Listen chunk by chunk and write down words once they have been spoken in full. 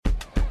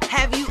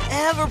Have you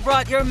ever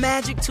brought your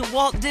magic to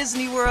Walt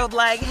Disney World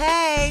like,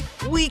 hey,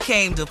 we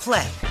came to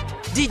play?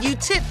 Did you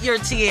tip your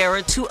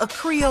tiara to a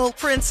Creole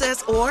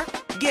princess or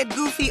get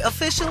goofy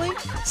officially?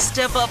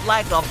 Step up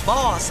like a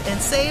boss and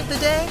save the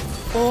day?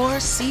 Or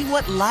see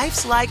what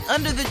life's like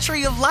under the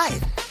tree of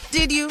life?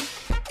 Did you?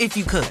 If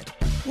you could.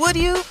 Would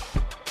you?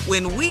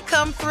 When we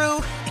come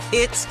through,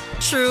 it's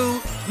true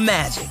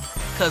magic.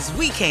 'Cause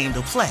we came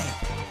to play.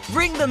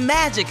 Bring the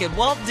magic at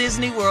Walt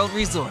Disney World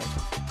Resort.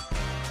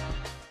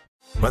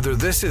 Whether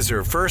this is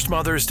her first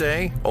Mother's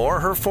Day or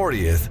her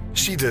 40th,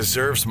 she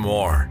deserves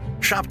more.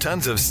 Shop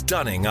tons of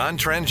stunning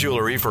on-trend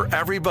jewelry for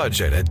every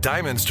budget at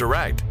Diamonds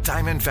Direct.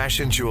 Diamond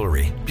fashion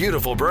jewelry,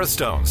 beautiful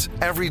birthstones,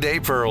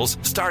 everyday pearls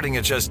starting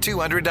at just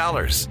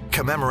 $200.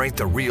 Commemorate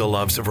the real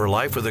loves of her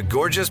life with a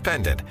gorgeous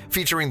pendant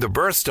featuring the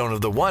birthstone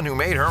of the one who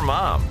made her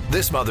mom.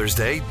 This Mother's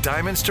Day,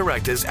 Diamonds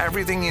Direct is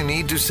everything you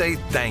need to say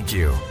thank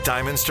you.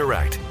 Diamonds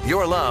Direct,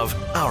 your love,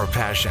 our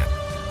passion.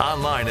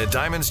 Online at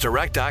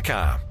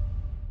diamondsdirect.com.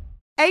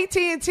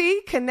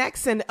 AT&T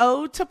connects an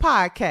ode to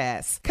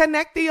podcasts.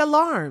 Connect the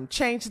alarm.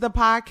 Change the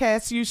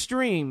podcast you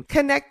stream.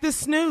 Connect the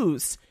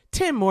snooze.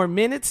 10 more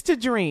minutes to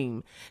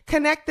dream.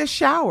 Connect the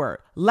shower.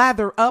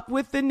 Lather up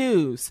with the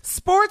news.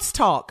 Sports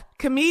talk,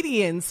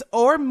 comedians,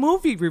 or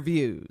movie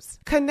reviews.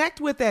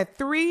 Connect with that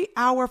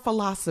 3-hour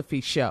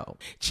philosophy show.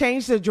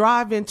 Change the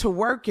drive into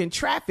work in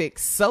traffic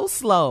so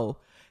slow.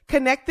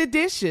 Connect the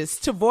dishes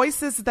to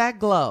voices that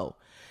glow.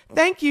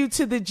 Thank you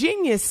to the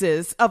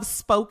geniuses of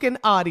spoken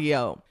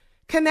audio.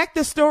 Connect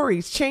the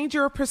stories, change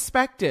your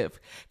perspective.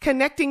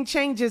 Connecting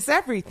changes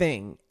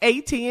everything.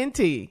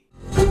 AT&T.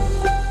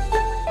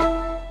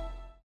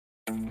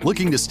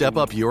 Looking to step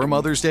up your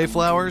Mother's Day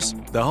flowers?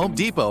 The Home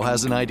Depot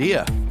has an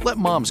idea. Let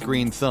Mom's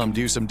green thumb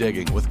do some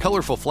digging with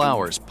colorful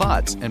flowers,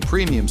 pots, and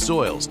premium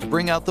soils to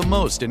bring out the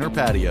most in her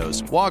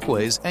patios,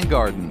 walkways, and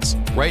gardens.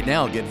 Right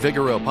now, get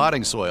Vigoro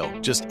potting soil,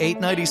 just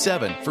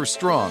 $8.97 for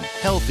strong,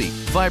 healthy,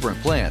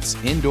 vibrant plants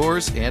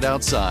indoors and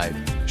outside.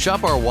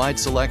 Shop our wide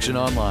selection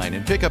online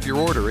and pick up your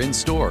order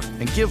in-store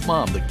and give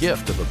Mom the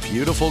gift of a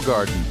beautiful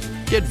garden.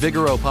 Get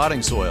Vigoro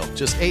potting soil,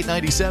 just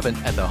 $8.97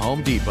 at the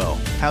Home Depot.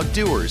 How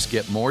doers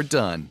get more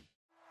done.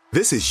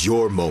 This is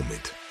your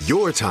moment,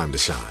 your time to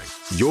shine,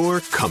 your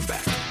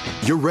comeback.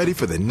 You're ready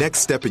for the next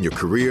step in your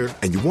career,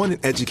 and you want an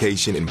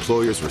education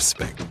employers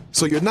respect.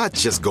 So you're not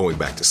just going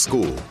back to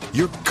school,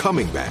 you're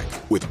coming back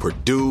with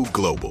Purdue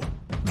Global.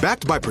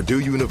 Backed by Purdue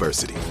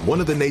University, one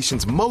of the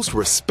nation's most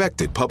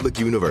respected public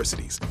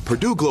universities,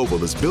 Purdue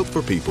Global is built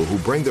for people who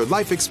bring their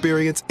life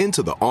experience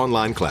into the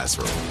online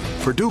classroom.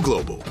 Purdue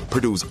Global,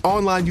 Purdue's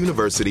online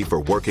university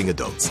for working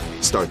adults.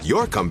 Start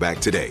your comeback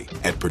today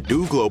at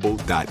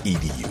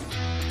purdueglobal.edu.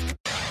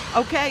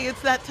 Okay,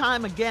 it's that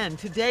time again.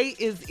 Today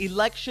is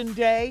Election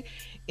Day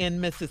in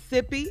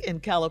Mississippi, in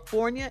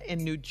California, in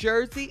New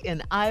Jersey,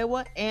 in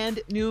Iowa, and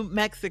New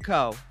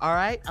Mexico. All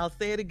right, I'll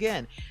say it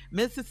again.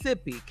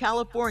 Mississippi,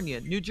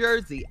 California, New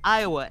Jersey,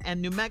 Iowa,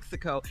 and New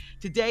Mexico.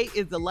 Today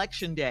is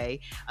Election Day.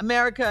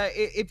 America,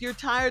 if you're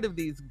tired of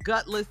these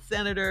gutless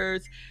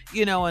senators,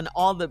 and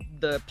all the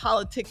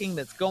politicking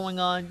that's going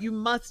on, you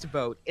must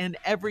vote in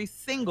every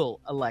single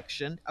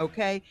election,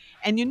 okay?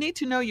 And you need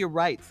to know your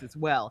rights as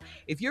well.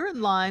 If you're in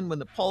line when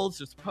the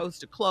polls are supposed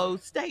to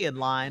close, stay in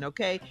line,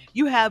 okay?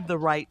 You have the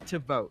right to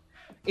vote.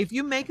 If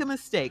you make a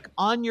mistake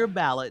on your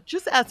ballot,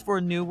 just ask for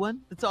a new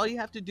one. That's all you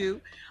have to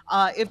do.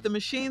 If the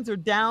machines are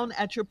down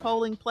at your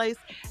polling place,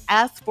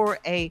 ask for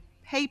a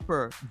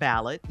paper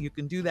ballot. You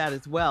can do that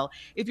as well.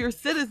 If your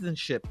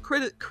citizenship,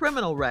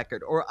 criminal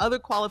record, or other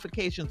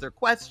qualifications are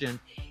questioned,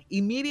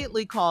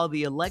 immediately call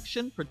the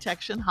Election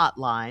Protection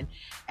Hotline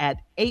at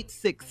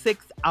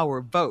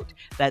 866-OUR-VOTE.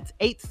 That's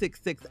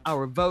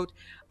 866-OUR-VOTE.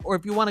 Or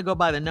if you want to go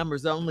by the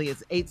numbers only,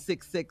 it's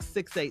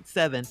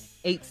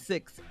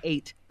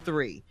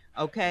 866-687-8683.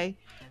 Okay?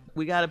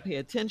 We got to pay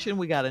attention.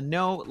 We got to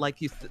know, like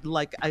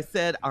I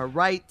said, our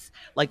rights.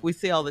 Like we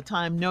say all the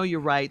time, know your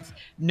rights.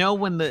 Know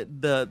when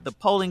the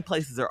polling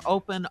places are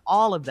open.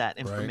 All of that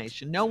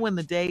information. Right. Know when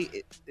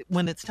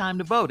when it's time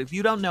to vote. If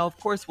you don't know, of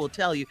course, we'll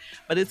tell you.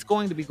 But it's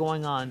going to be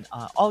going on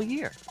all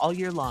year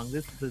long.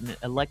 This is an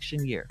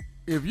election year.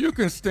 If you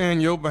can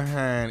stand your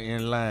behind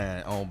in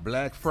line on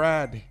Black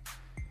Friday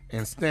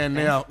and stand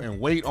there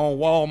and wait on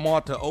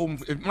Walmart to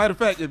open. Matter of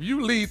fact, if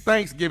you leave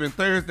Thanksgiving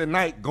Thursday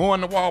night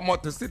going to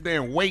Walmart to sit there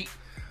and wait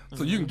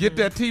so you can get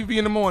that TV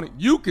in the morning,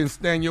 you can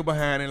stand your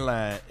behind in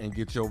line and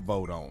get your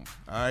vote on.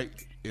 All right?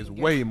 It's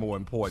way more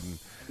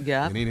important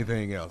than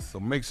anything else. So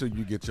make sure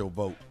you get your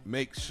vote.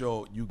 Make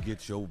sure you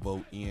get your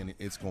vote in.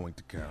 It's going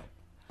to count.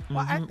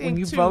 Well, I think when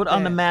you vote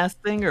on the Masked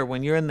Singer,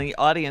 when you're in the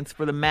audience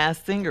for the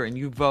Masked Singer and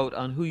you vote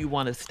on who you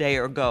want to stay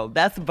or go,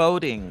 that's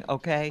voting,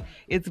 okay?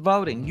 It's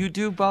voting. You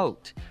do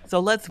vote. So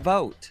let's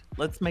vote.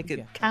 Let's make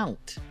it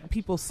count.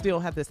 People still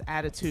have this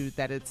attitude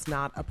that it's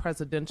not a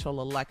presidential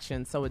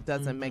election, so it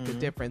doesn't make a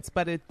difference.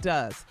 But it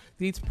does.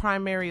 These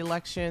primary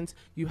elections,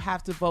 you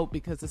have to vote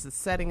because this is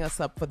setting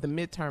us up for the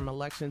midterm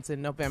elections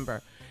in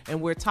November.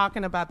 And we're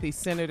talking about these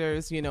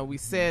senators. You know, we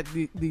said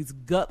these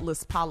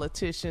gutless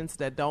politicians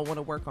that don't want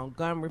to work on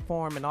gun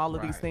reform and all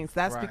of these things.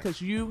 That's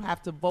because you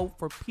have to vote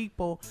for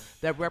people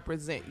that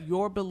represent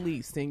your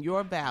beliefs and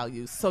your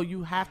values. So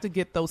you have to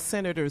get those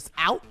senators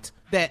out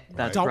that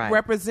don't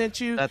represent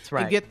you. That's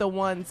right. And get the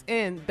ones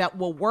in that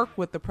will work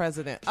with the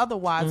president.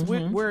 Otherwise,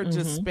 we're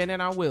just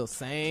spinning our wheels,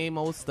 same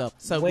old stuff.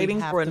 So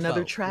waiting for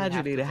another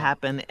tragedy to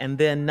happen and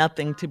then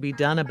nothing to be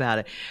done about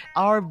it.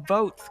 Our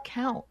votes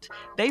count.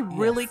 They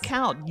really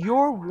count.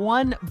 Your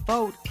one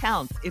vote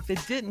counts. If it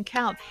didn't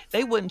count,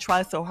 they wouldn't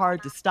try so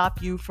hard to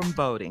stop you from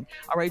voting.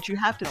 All right, you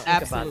have to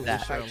think about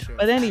that. Sure.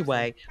 But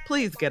anyway,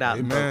 please get out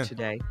and vote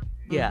today.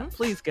 Yeah,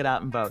 please get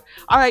out and vote.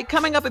 All right,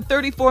 coming up at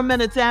 34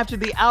 minutes after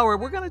the hour,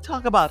 we're going to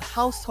talk about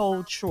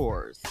household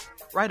chores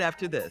right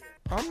after this.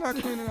 I'm not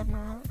cleaning up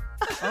now.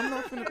 I'm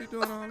not going to be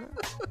doing all that.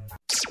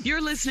 You're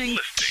listening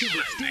to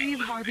the Steve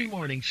Harvey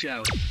Morning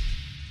Show.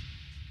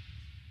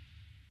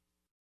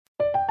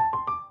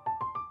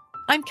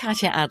 I'm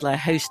Katya Adler,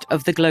 host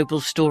of The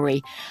Global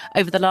Story.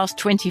 Over the last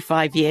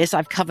 25 years,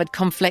 I've covered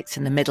conflicts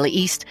in the Middle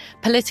East,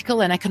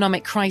 political and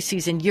economic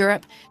crises in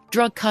Europe,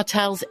 drug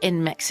cartels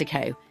in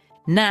Mexico.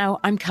 Now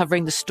I'm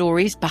covering the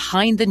stories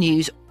behind the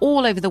news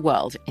all over the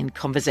world in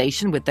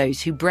conversation with those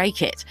who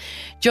break it.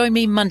 Join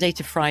me Monday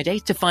to Friday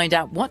to find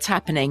out what's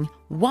happening,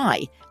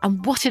 why,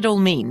 and what it all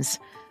means.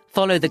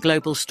 Follow The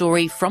Global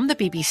Story from the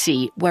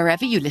BBC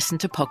wherever you listen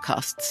to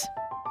podcasts.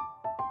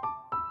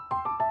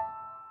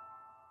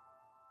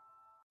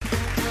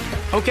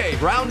 Okay,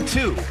 round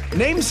two.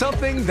 Name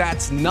something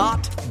that's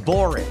not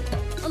boring.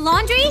 A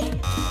laundry?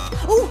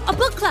 Ooh, a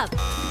book club.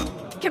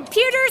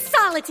 Computer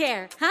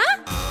solitaire,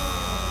 huh?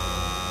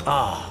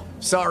 Ah,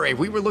 sorry,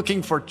 we were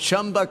looking for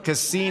Chumba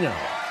Casino.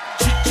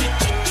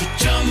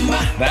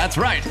 That's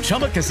right,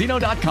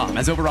 ChumbaCasino.com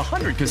has over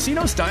 100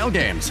 casino-style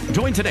games.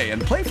 Join today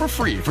and play for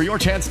free for your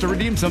chance to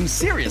redeem some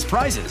serious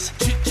prizes.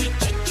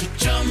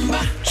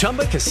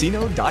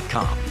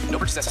 ChumbaCasino.com. No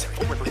purchase necessary.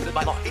 Void where prohibited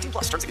by law. 18+.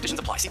 Terms and conditions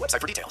apply. See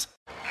website for details.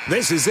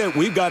 This is it.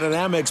 We've got an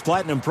Amex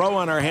Platinum Pro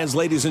on our hands,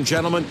 ladies and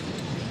gentlemen.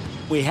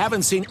 We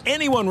haven't seen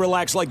anyone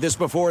relax like this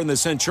before in the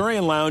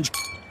Centurion Lounge.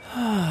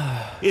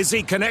 Is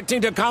he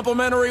connecting to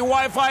complimentary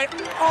Wi-Fi?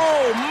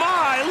 Oh,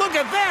 my! Look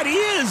at that! He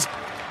is!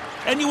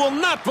 And you will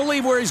not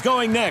believe where he's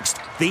going next.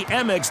 The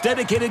Amex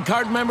dedicated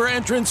card member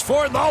entrance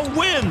for the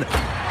win!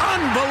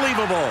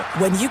 Unbelievable!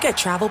 When you get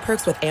travel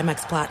perks with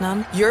Amex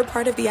Platinum, you're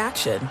part of the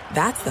action.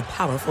 That's the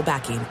powerful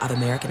backing of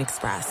American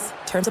Express.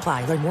 Terms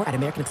apply. Learn more at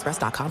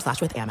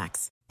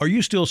americanexpress.com/withAmex. Are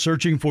you still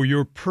searching for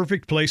your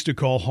perfect place to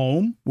call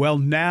home? Well,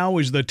 now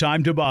is the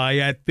time to buy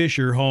at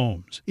Fisher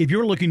Homes. If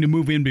you're looking to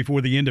move in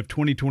before the end of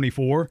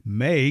 2024,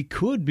 May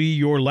could be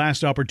your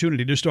last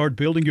opportunity to start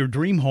building your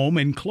dream home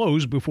and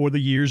close before the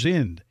year's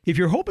end. If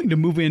you're hoping to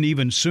move in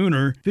even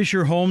sooner,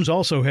 Fisher Homes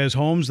also has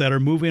homes that are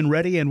move-in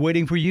ready and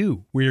waiting for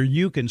you, where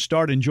you can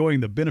start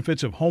enjoying the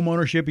benefits of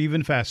homeownership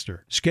even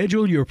faster.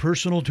 Schedule your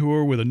personal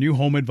tour with a new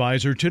home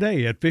advisor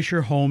today at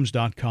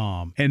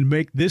FisherHomes.com and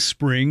make this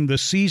spring the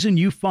season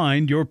you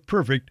find your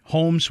perfect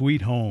home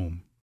sweet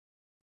home.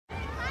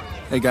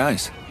 Hey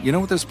guys, you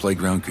know what this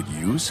playground could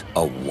use?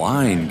 A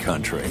wine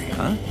country,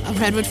 huh? A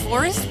redwood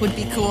forest would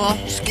be cool.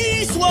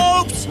 Ski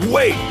slopes!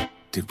 Wait!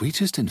 Did we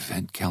just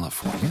invent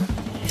California?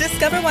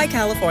 Discover why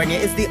California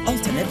is the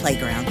ultimate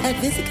playground at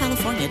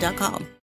visitcalifornia.com.